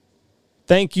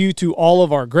Thank you to all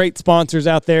of our great sponsors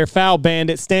out there: Fowl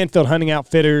Bandit, Stanfield Hunting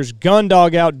Outfitters, Gun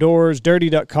Dog Outdoors, Dirty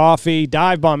Duck Coffee,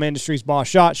 Dive Bomb Industries, Boss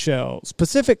Shot Shells,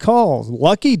 Pacific Calls,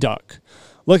 Lucky Duck,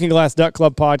 Looking Glass Duck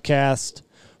Club Podcast,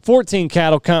 14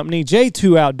 Cattle Company,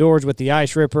 J2 Outdoors with the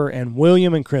Ice Ripper, and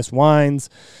William and Chris Wines.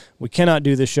 We cannot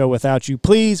do this show without you.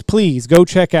 Please, please go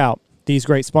check out these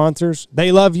great sponsors.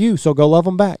 They love you, so go love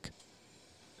them back.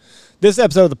 This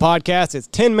episode of the podcast is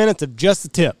 10 minutes of just the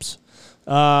tips.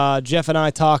 Jeff and I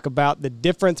talk about the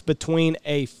difference between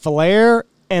a flare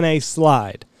and a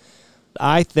slide.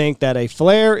 I think that a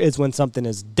flare is when something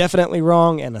is definitely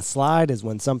wrong, and a slide is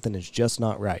when something is just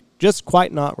not right. Just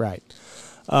quite not right.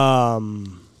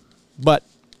 But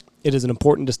it is an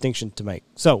important distinction to make.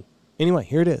 So, anyway,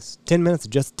 here it is. 10 minutes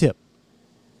of just a tip.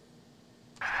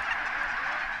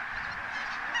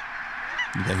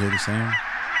 Did they hear the sound?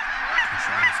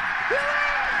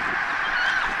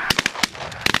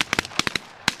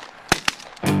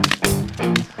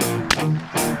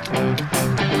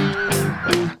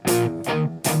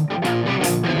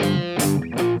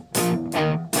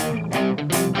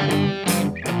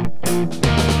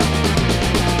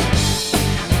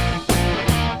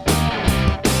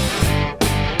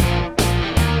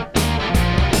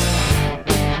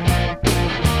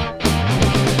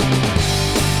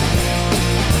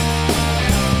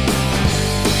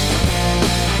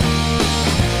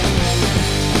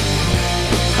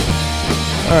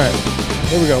 All right,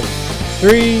 here we go.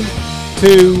 3,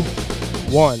 2,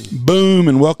 1. Boom,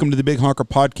 and welcome to the Big Honker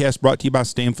Podcast, brought to you by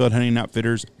Stanfield Hunting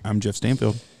Outfitters. I'm Jeff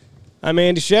Stanfield. I'm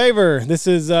Andy Shaver. This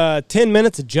is 10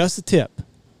 minutes of just a tip.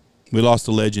 We lost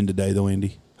a legend today, though,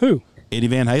 Andy. Who? Eddie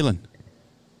Van Halen.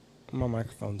 My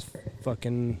microphone's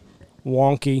fucking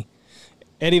wonky.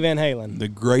 Eddie Van Halen. The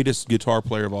greatest guitar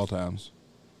player of all times.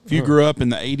 If you grew up in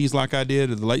the 80s like I did,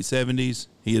 or the late 70s,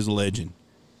 he is a legend.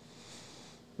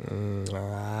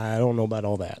 I don't know about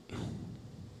all that.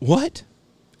 What?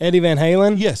 Eddie Van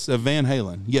Halen? Yes, Van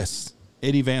Halen. Yes,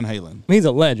 Eddie Van Halen. He's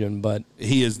a legend, but...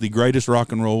 He is the greatest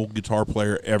rock and roll guitar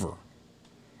player ever.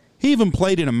 He even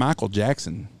played in a Michael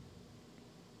Jackson.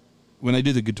 When they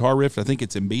did the guitar riff, I think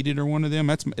it's in Beat It or one of them.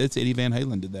 It's Eddie Van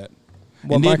Halen did that.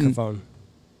 What microphone?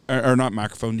 Or not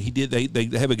microphone. He did. They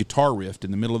have a guitar riff in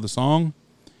the middle of the song,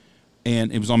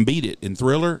 and it was on Beat It in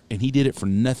Thriller, and he did it for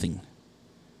nothing.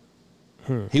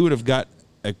 He would have got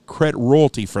a credit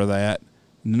royalty for that.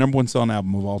 The number one selling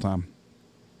album of all time.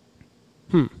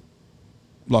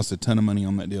 Lost a ton of money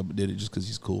on that deal, but did it just because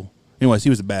he's cool. Anyways, he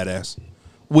was a badass.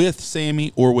 With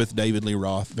Sammy or with David Lee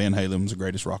Roth, Van Halen was the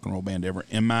greatest rock and roll band ever,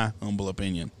 in my humble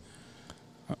opinion.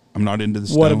 I'm not into the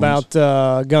Stones. What about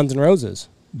Guns N' Roses?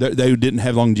 They didn't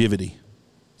have longevity.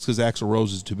 It's because Axl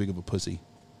Rose is too big of a pussy.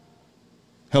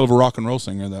 Hell of a rock and roll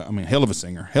singer, though. I mean, hell of a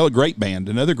singer. Hell of a great band.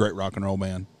 Another great rock and roll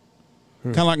band.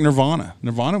 Kind of like Nirvana.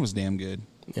 Nirvana was damn good.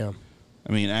 Yeah.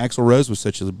 I mean, Axl Rose was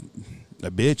such a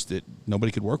bitch that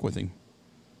nobody could work with him.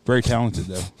 Very talented,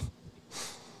 though.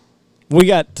 We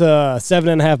got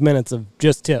 7.5 minutes of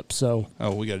just tips, so...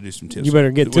 Oh, we got to do some tips. You better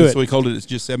get to it. So we called it, it's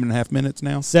just 7.5 minutes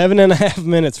now? 7.5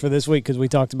 minutes for this week because we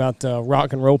talked about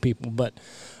rock and roll people, but...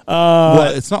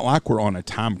 well, it's not like we're on a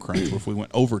time crunch where if we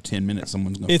went over 10 minutes,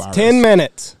 someone's going to fire us. It's 10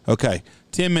 minutes. Okay.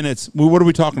 10 minutes. Well, what are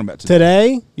we talking about today?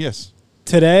 Today? Yes.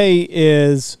 Today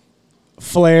is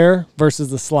flare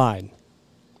versus the slide.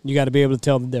 You got to be able to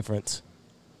tell the difference.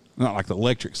 Not like the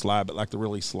electric slide, but like the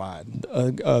really slide.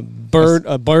 A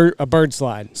bird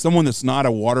slide. Someone that's not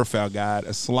a waterfowl guide,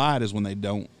 a slide is when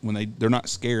they're not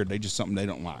scared. They just something they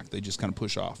don't like. They just kind of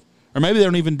push off. Or maybe they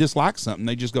don't even dislike something.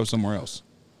 They just go somewhere else.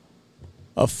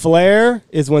 A flare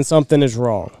is when something is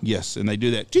wrong. Yes, and they do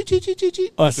that.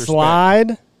 A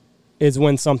slide is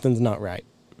when something's not right.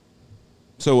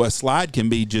 So a slide can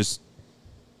be just...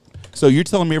 So you're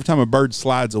telling me every time a bird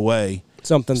slides away,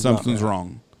 something's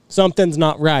wrong. Something's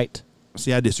not right.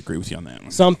 See, I disagree with you on that one.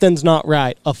 Something's not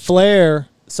right. A flare,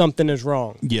 something is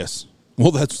wrong. Yes. Well,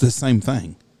 that's the same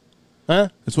thing. Huh?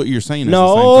 That's what you're saying.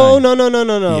 No.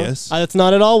 Yes. That's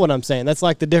not at all what I'm saying. That's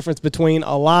like the difference between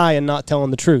a lie and not telling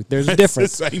the truth. There's a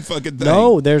difference. It's the same fucking thing.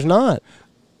 No, there's not.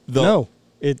 No.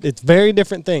 It's very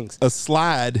different things. A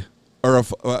slide or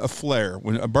a flare.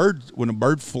 When a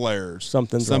bird flares,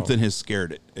 something has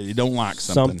scared it. You don't like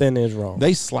something. Something is wrong.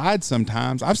 They slide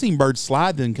sometimes. I've seen birds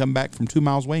slide then come back from 2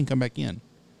 miles away and come back in.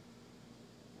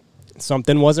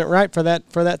 Something wasn't right for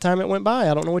that time it went by.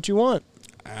 I don't know what you want.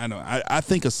 I know. I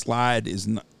think a slide is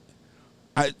not.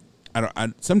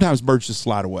 Sometimes birds just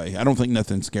slide away. I don't think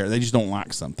nothing's scary. They just don't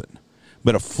like something.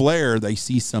 But a flare, they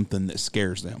see something that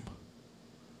scares them.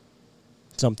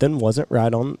 Something wasn't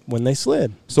right on when they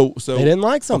slid. So they didn't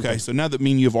like something. Okay, so now that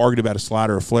me and you have argued about a slide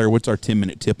or a flare, what's our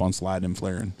 10-minute tip on sliding and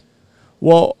flaring?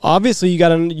 Well, obviously you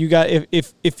got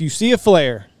if you see a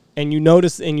flare and you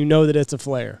notice and you know that it's a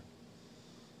flare,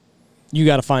 you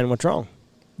got to find what's wrong.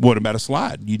 What about a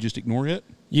slide? You just ignore it?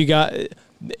 You got,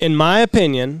 in my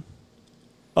opinion,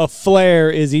 a flare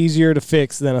is easier to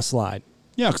fix than a slide.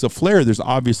 Yeah, because a flare, there's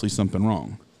obviously something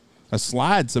wrong. A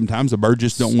slide, sometimes a bird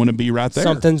just don't want to be right there.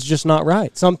 Something's just not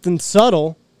right. Something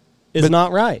subtle is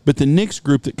not right. But the next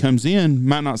group that comes in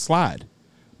might not slide.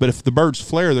 But if the birds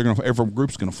flare, every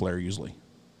group's going to flare usually.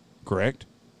 Correct?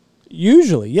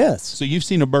 Usually, yes. So you've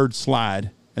seen a bird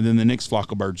slide, and then the next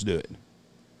flock of birds do it.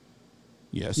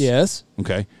 Yes. Yes.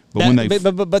 Okay.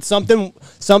 But something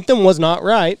was not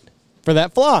right for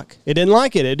that flock. It didn't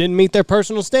like it. It didn't meet their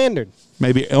personal standard.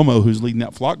 Maybe Elmo, who's leading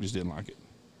that flock, just didn't like it.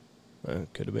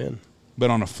 Could have been. But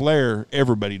on a flare,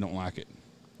 everybody don't like it.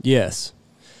 Yes.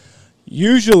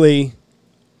 Usually,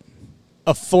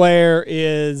 a flare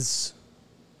is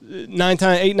 9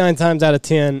 times out of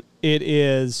 10, it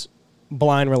is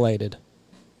blind related.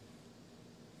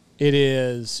 It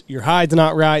is your hide's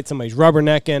not right. Somebody's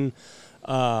rubbernecking.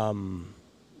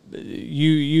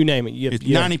 You name it.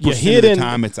 90% of the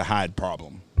time, it's a hide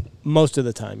problem. Most of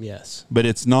the time, yes. But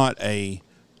it's not a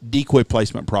decoy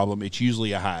placement problem. It's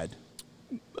usually a hide.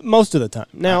 Most of the time.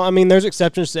 Now, I mean, there's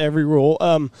exceptions to every rule.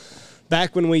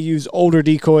 Back when we used older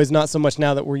decoys, not so much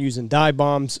now that we're using dive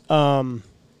bombs,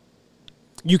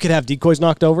 you could have decoys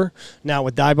knocked over. Now,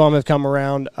 with dive bomb have come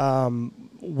around,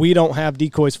 we don't have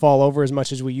decoys fall over as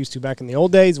much as we used to back in the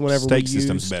old days. Whenever stake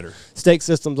system's better. Stake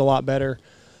system's a lot better.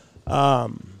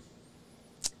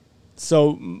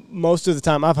 So most of the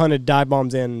time, I've hunted dive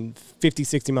bombs in 50,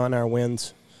 60 mile an hour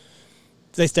winds.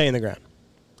 They stay in the ground.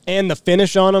 And the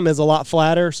finish on them is a lot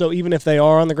flatter, so even if they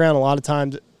are on the ground, a lot of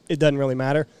times it doesn't really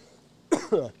matter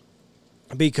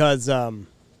because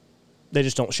they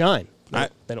just don't shine.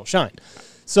 They don't shine.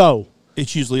 So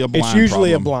it's usually a blind. It's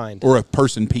usually problem, a blind, or a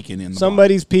person peeking in.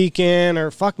 Somebody's peeking,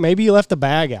 or maybe you left the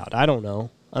bag out. I don't know.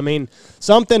 I mean,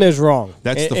 something is wrong.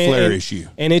 That's the flare issue,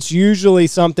 and it's usually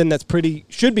something that's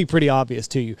should be pretty obvious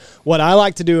to you. What I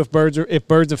like to do if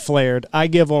birds have flared, I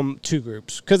give them two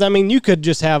groups because I mean you could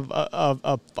just have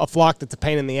a flock that's a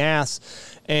pain in the ass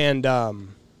and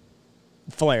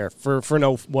flare for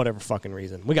no whatever fucking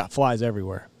reason. We got flies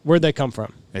everywhere. Where'd they come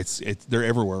from? They're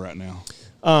everywhere right now.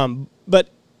 But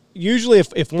usually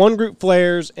if one group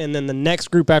flares and then the next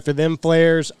group after them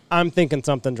flares, I'm thinking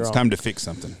something's wrong. It's time to fix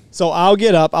something. So I'll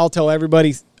get up, I'll tell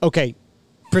everybody, okay,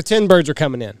 pretend birds are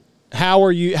coming in. How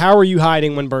are you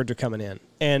hiding when birds are coming in?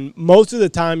 And most of the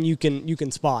time you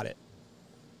can spot it.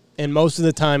 And most of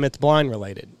the time it's blind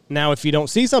related. Now if you don't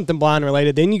see something blind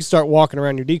related, then you can start walking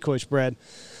around your decoy spread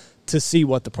to see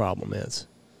what the problem is.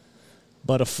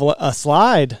 But a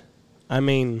slide, I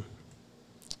mean,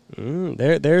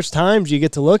 there's times you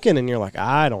get to looking and you're like,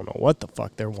 I don't know what the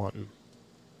fuck they're wanting.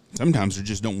 Sometimes they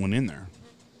just don't want in there.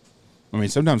 I mean,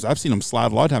 sometimes I've seen them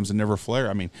slide a lot of times and never flare.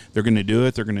 I mean, they're going to do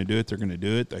it, they're going to do it, they're going to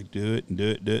do it, they do it and do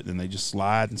it, do it, and they just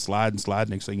slide and slide and slide.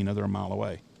 Next thing you know, they're a mile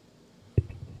away.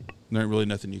 There ain't really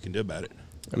nothing you can do about it.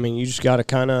 I mean, you just got to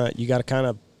kind of,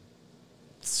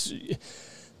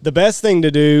 the best thing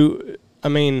to do, I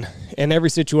mean, and every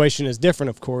situation is different,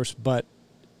 of course, but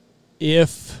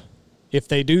if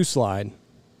they do slide,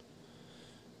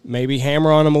 maybe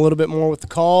hammer on them a little bit more with the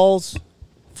calls,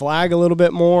 flag a little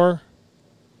bit more.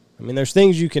 I mean, there's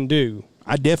things you can do.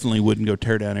 I definitely wouldn't go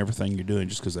tear down everything you're doing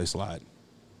just because they slide.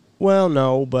 Well,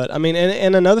 no, but I mean,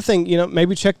 and another thing,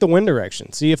 maybe check the wind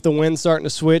direction. See if the wind's starting to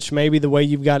switch. Maybe the way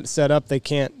you've got it set up, they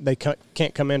can't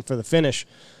come in for the finish.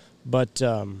 But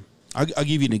I'll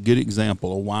give you a good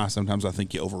example of why sometimes I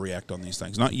think you overreact on these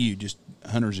things. Not you, just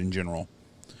hunters in general.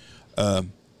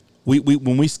 We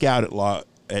when we scout it a lot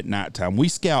at nighttime, we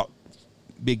scout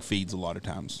big feeds a lot of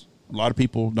times. A lot of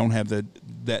people don't have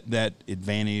that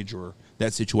advantage or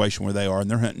that situation where they are, and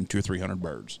they're hunting 200 or 300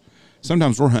 birds.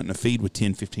 Sometimes we're hunting a feed with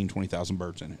 10, 15, 20,000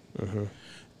 birds in it. Uh-huh.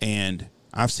 And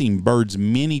I've seen birds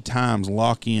many times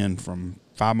lock in from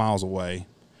 5 miles away,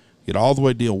 get all the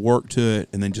way to work to it,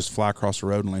 and then just fly across the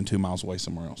road and land 2 miles away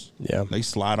somewhere else. Yeah. They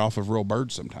slide off of real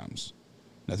birds sometimes.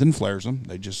 Nothing flares them.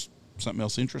 They just, something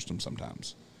else interests them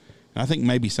sometimes. And I think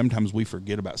maybe sometimes we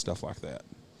forget about stuff like that.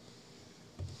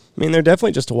 I mean, they're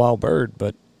definitely just a wild bird,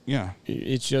 but yeah,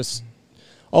 it's just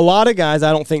a lot of guys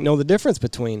I don't think know the difference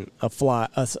between a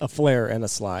flare and a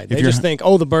slide. They just think,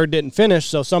 the bird didn't finish,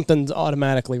 so something's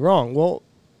automatically wrong. Well,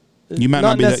 you might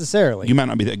not necessarily. You might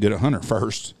not be that good a hunter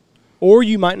first, or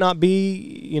you might not be.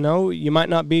 You might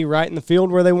not be right in the field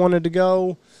where they wanted to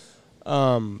go.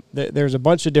 There's a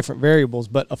bunch of different variables,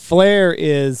 but a flare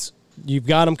is you've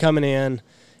got them coming in,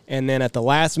 and then at the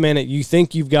last minute you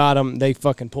think you've got them, they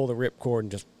fucking pull the ripcord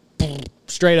and just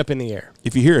straight up in the air.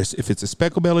 If you hear us, if it's a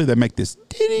speckle belly, they make this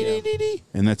dee-dee-dee-dee-dee,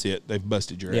 and that's it. They've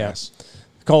busted your ass.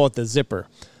 Call it the zipper.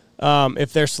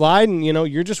 If they're sliding,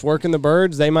 you're just working the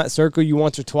birds. They might circle you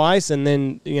once or twice, and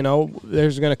then,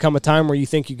 there's going to come a time where you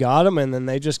think you got them, and then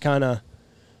they just kind of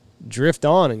drift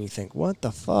on, and you think, what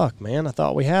the fuck, man? I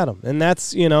thought we had them. And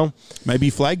that's, maybe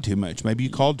you flagged too much. Maybe you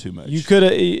called too much. You could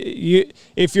have,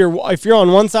 if you're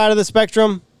on one side of the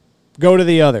spectrum, go to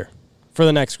the other for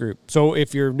the next group. So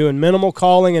if you're doing minimal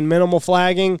calling and minimal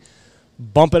flagging,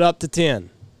 bump it up to 10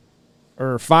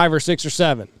 or 5 or 6 or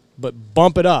 7. But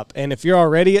bump it up. And if you're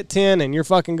already at 10 and you're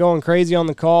fucking going crazy on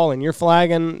the call and you're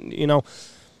flagging,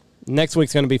 next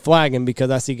week's going to be flagging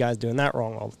because I see guys doing that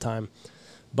wrong all the time.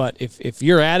 But if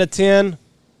you're at a 10,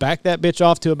 back that bitch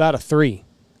off to about a 3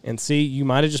 and see, you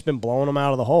might have just been blowing them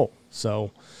out of the hole.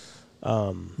 So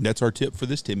that's our tip for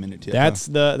this 10-minute tip. That's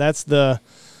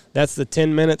the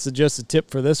 10 minutes of just a tip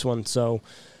for this one. So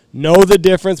know the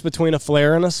difference between a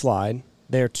flare and a slide.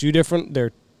 They're two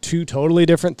totally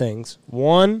different things.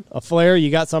 One, a flare,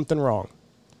 you got something wrong.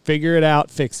 Figure it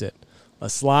out, fix it. A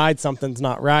slide, something's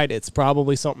not right. It's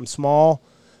probably something small.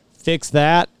 Fix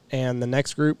that, and the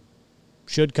next group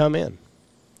should come in.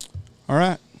 All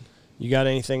right. You got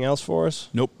anything else for us?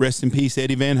 Nope. Rest in peace,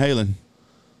 Eddie Van Halen.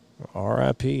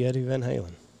 R.I.P. Eddie Van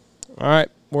Halen. All right,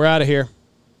 we're out of here.